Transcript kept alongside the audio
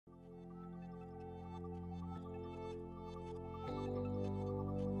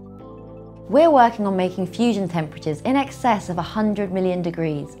we're working on making fusion temperatures in excess of 100 million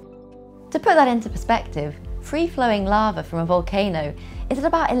degrees. To put that into perspective, free-flowing lava from a volcano is at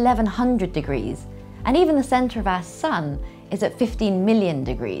about 1100 degrees, and even the centre of our sun is at 15 million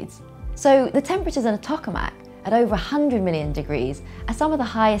degrees. So the temperatures in a tokamak at over 100 million degrees are some of the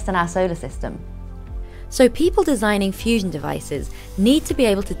highest in our solar system. So people designing fusion devices need to be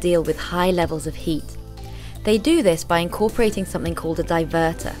able to deal with high levels of heat. They do this by incorporating something called a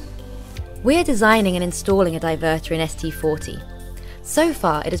divertor. We're designing and installing a divertor in ST40. So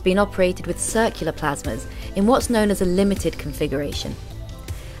far it has been operated with circular plasmas in what's known as a limited configuration.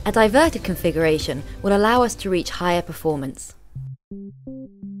 A diverted configuration will allow us to reach higher performance.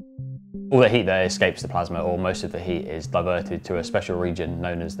 All the heat that escapes the plasma, or most of the heat, is diverted to a special region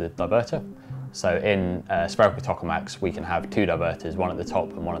known as the divertor. So in spherical tokamaks we can have two divertors, one at the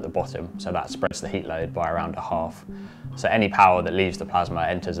top and one at the bottom, so that spreads the heat load by around a half. So any power that leaves the plasma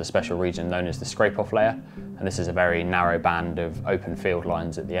enters a special region known as the scrape-off layer, and this is a very narrow band of open field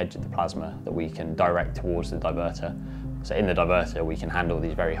lines at the edge of the plasma that we can direct towards the divertor. So in the divertor we can handle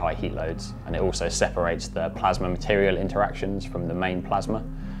these very high heat loads, and it also separates the plasma material interactions from the main plasma.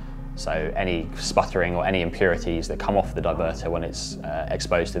 So any sputtering or any impurities that come off the divertor when it's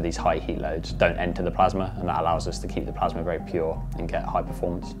exposed to these high heat loads don't enter the plasma, and that allows us to keep the plasma very pure and get high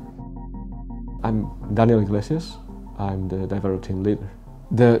performance. I'm Daniel Iglesias. I'm the Divertor Team Leader.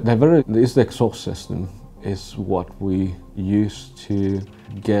 The divertor is the exhaust system, is what we use to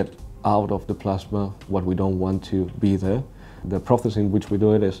get out of the plasma what we don't want to be there. The process in which we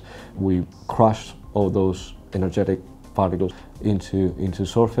do it is we crush all those energetic particles into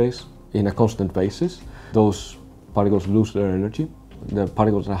surface in a constant basis. Those particles lose their energy. The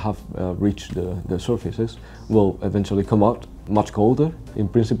particles that have reached the surfaces will eventually come out much colder. In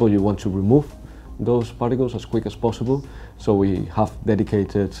principle, you want to remove those particles as quick as possible, so we have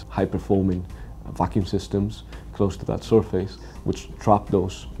dedicated high-performing vacuum systems close to that surface which trap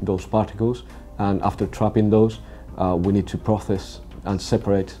those particles, and after trapping those we need to process and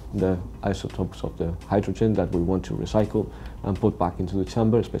separate the isotopes of the hydrogen that we want to recycle and put back into the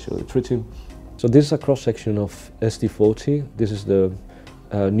chamber, especially the tritium. So this is a cross-section of ST40. This is the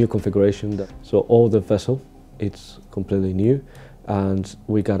new configuration. So all the vessel, it's completely new, and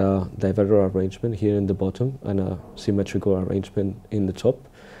we got a divertor arrangement here in the bottom and a symmetrical arrangement in the top.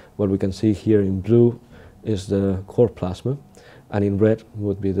 What we can see here in blue is the core plasma, and in red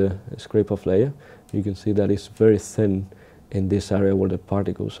would be the scrape-off layer. You can see that it's very thin in this area where the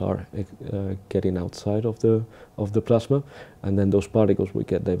particles are getting outside of the plasma, and then those particles we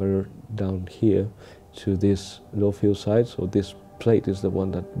get diverted down here to this low field side. So this plate is the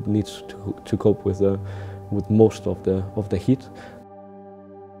one that needs to cope with most of the heat.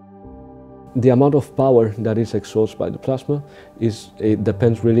 The amount of power that is exhausted by the plasma it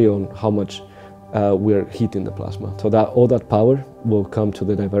depends really on how much we're heating the plasma. So that all that power will come to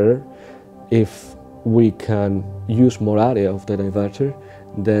the diverter. If we can use more area of the diverter,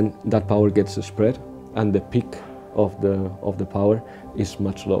 then that power gets spread, and the peak of the power is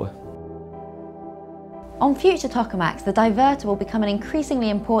much lower. On future tokamaks, the divertor will become an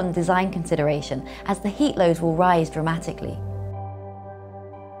increasingly important design consideration as the heat loads will rise dramatically.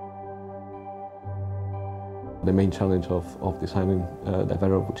 The main challenge of designing a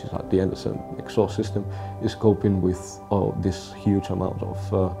divertor, which is at the end an exhaust system, is coping with this huge amount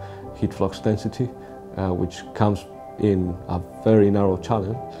of heat flux density, which comes in a very narrow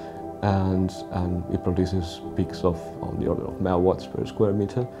channel, and it produces peaks of on the order of megawatts per square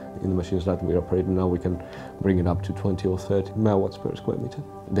meter. In the machines that we're operating now, we can bring it up to 20 or 30 megawatts per square meter.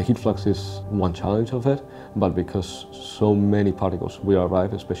 The heat flux is one challenge of it, but because so many particles will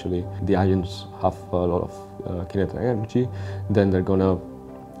arrive, especially the ions have a lot of kinetic energy, then they're gonna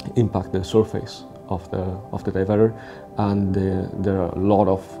impact the surface of the divertor, and there are a lot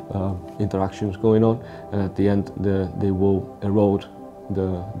of interactions going on, and at the end they will erode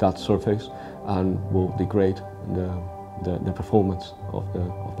that surface and will degrade the performance of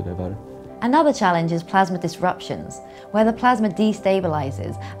the divertor. Another challenge is plasma disruptions, where the plasma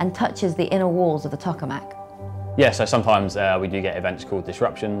destabilizes and touches the inner walls of the tokamak. Yeah, so sometimes we do get events called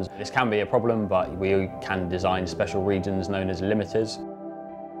disruptions. This can be a problem, but we can design special regions known as limiters.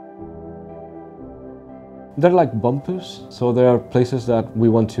 They're like bumpers, so there are places that we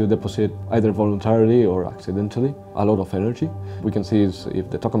want to deposit either voluntarily or accidentally a lot of energy. We can see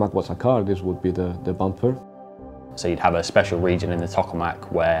if the tokamak was a car, this would be the bumper. So you'd have a special region in the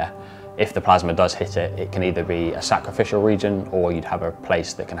tokamak where if the plasma does hit it, it can either be a sacrificial region, or you'd have a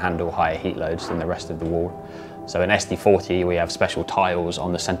place that can handle higher heat loads than the rest of the wall. So in ST40 we have special tiles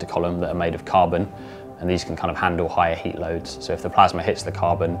on the center column that are made of carbon, and these can kind of handle higher heat loads. So if the plasma hits the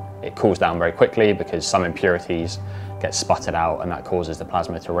carbon, it cools down very quickly because some impurities get sputtered out, and that causes the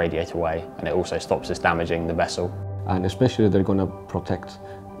plasma to radiate away, and it also stops us damaging the vessel. And especially they're going to protect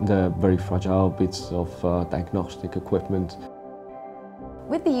the very fragile bits of diagnostic equipment.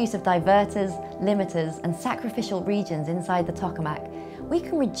 With the use of divertors, limiters and sacrificial regions inside the tokamak, we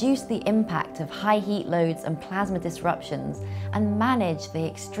can reduce the impact of high heat loads and plasma disruptions and manage the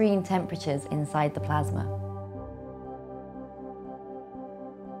extreme temperatures inside the plasma.